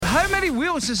How many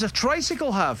wheels does a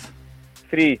tricycle have?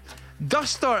 3.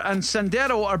 Duster and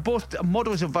Sandero are both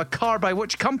models of a car by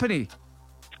which company?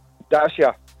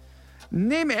 Dacia.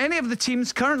 Name any of the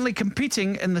teams currently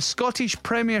competing in the Scottish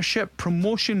Premiership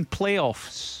promotion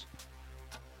playoffs.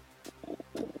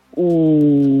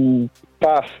 Ooh,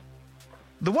 pass.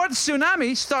 The word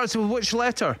tsunami starts with which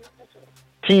letter?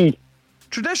 T.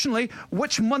 Traditionally,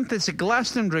 which month is the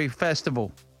Glastonbury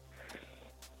Festival?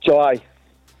 July.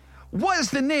 What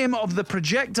is the name of the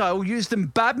projectile used in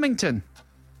badminton?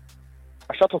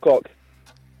 A shuttlecock.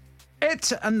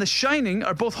 It and The Shining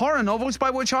are both horror novels by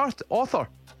which author?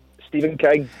 Stephen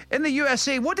King. In the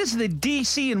USA, what does the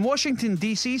DC in Washington,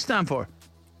 D.C. stand for?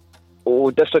 Oh,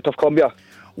 District of Columbia.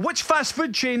 Which fast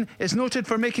food chain is noted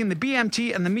for making the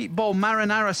BMT and the Meatball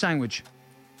Marinara sandwich?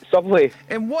 Subway.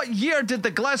 In what year did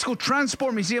the Glasgow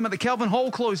Transport Museum at the Kelvin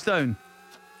Hall close down?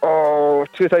 Oh,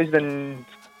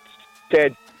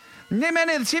 2010. Name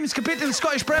any of the teams competing in the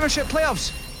Scottish Premiership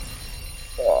playoffs.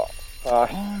 Pass.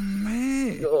 Oh,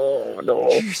 mate. No.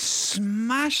 You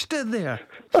smashed it there.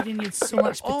 Kieran, you had so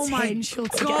much Oh my potential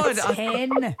to God, get a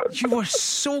 10. You were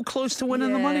so close to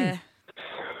winning the money.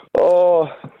 Oh,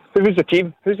 who's the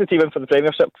team? Who's the team in for the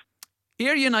Premiership?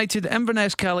 Ayr United,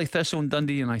 Inverness Caley Thistle and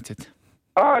Dundee United.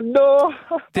 Oh, no.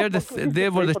 They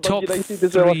were the top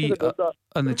three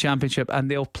in the championship, and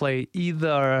they'll play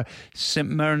either St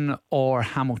Mirren or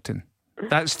Hamilton.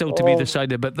 That's still to be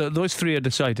decided, but those three are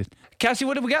decided. Cassie,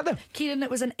 what did we get there? Kieran, it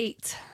was an 8.